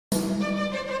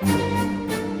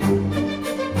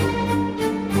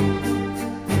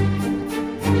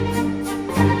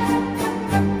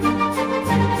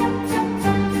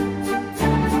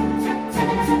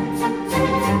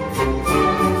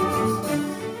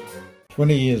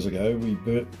"20 years ago,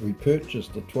 we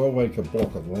purchased a 12-acre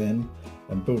block of land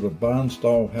and built a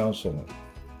barn-style house on it.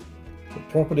 The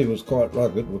property was quite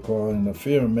rugged, requiring a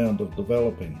fair amount of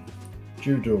developing.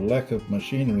 Due to a lack of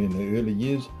machinery in the early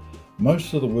years,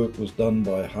 most of the work was done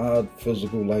by hard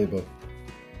physical labour.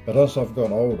 But as I've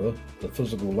got older, the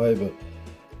physical labour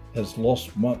has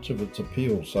lost much of its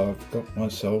appeal, so I've got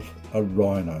myself a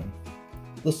Rhino.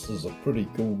 This is a pretty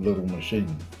cool little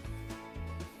machine.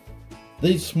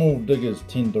 These small diggers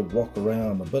tend to rock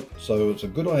around a bit, so it's a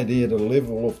good idea to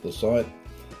level off the site,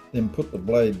 then put the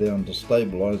blade down to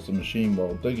stabilise the machine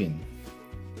while digging.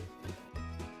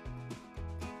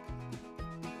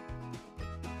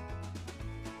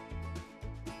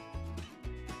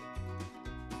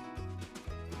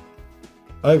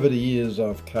 Over the years,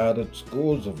 I've carted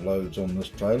scores of loads on this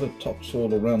trailer,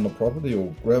 topsoil around the property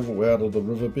or gravel out of the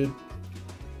riverbed.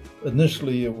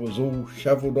 Initially it was all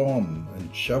shovelled on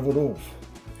and shovelled off.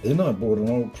 Then I bought an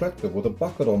old tractor with a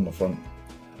bucket on the front.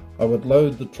 I would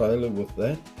load the trailer with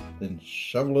that, then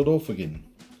shovel it off again.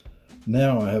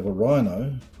 Now I have a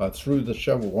Rhino, I threw the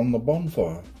shovel on the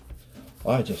bonfire.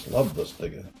 I just love this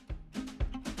digger.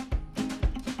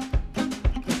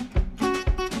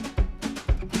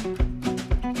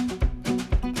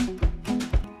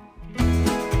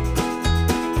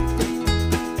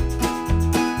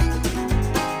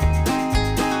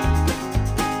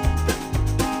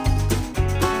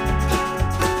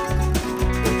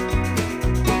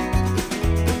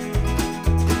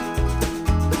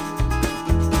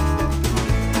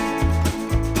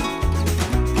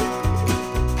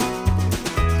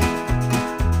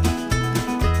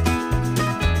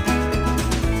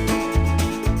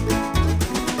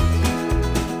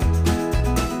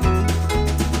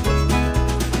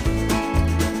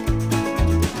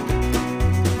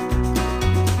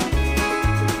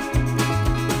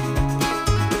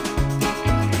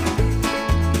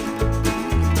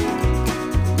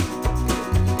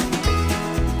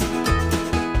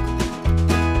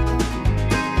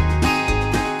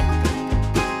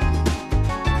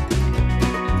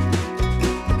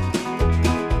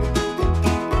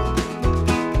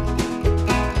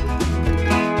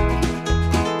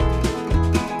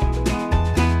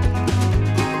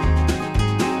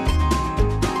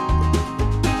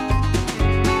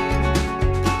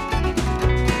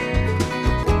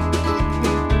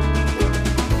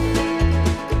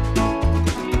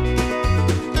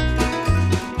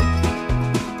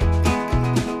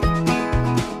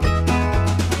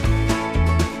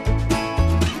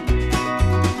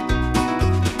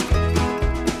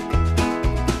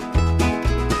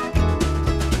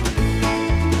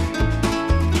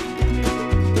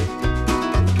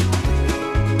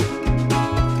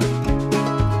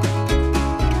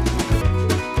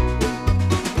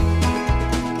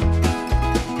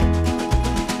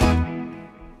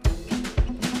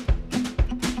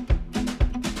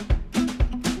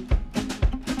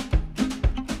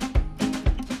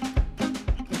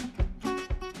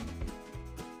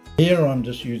 Here I'm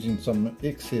just using some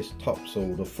excess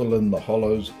topsoil to fill in the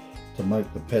hollows to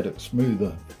make the paddock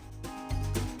smoother.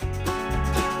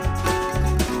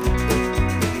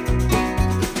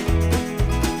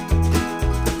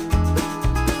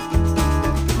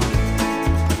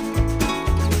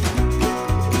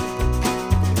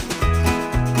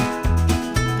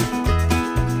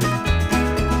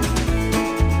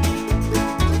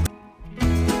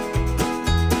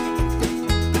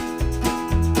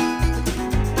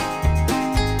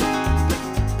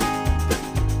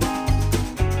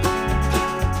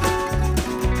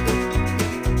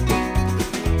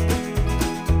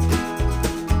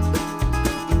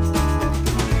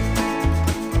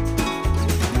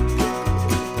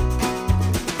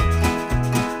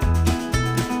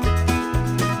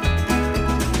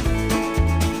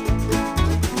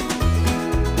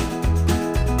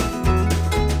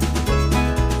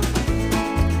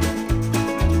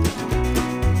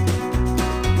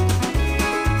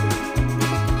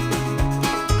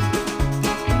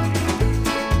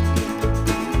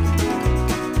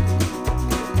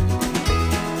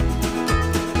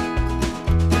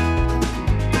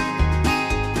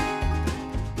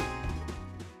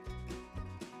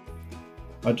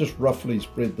 I just roughly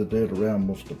spread the dirt around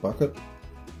with the bucket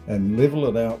and level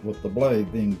it out with the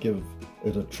blade, then give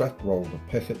it a track roll to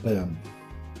pack it down.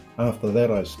 After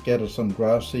that I scatter some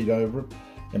grass seed over it,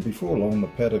 and before long the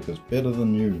paddock is better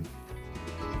than new.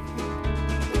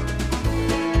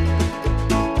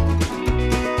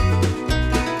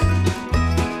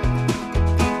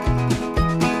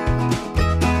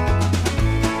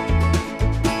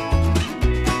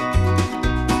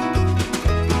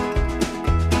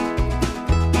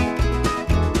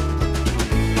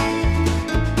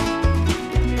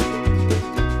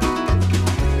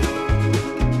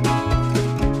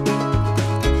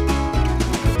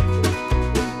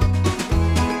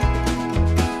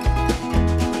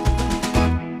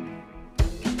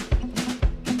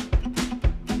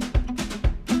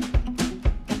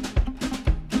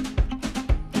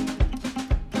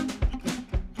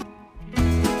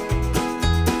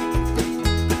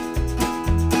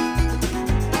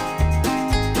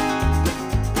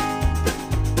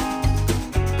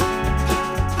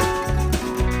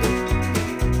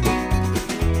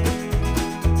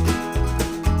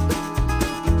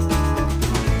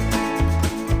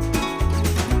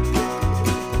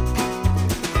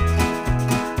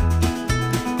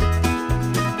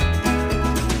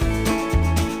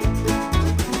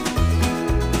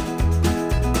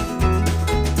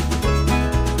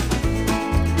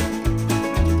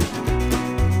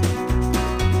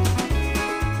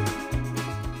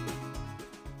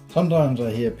 Sometimes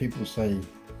I hear people say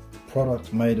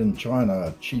products made in China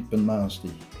are cheap and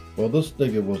nasty. Well, this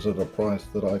digger was at a price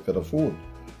that I could afford,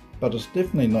 but it's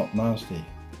definitely not nasty.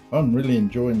 I'm really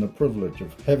enjoying the privilege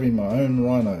of having my own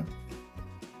Rhino.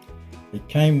 It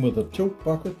came with a tilt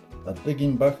bucket, a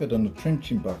digging bucket and a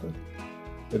trenching bucket.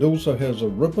 It also has a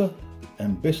ripper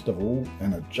and, best of all,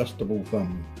 an adjustable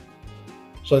thumb.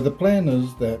 So the plan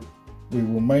is that we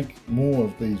will make more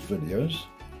of these videos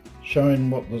showing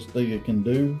what this digger can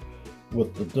do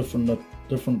with the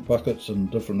different buckets and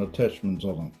different attachments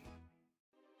on it.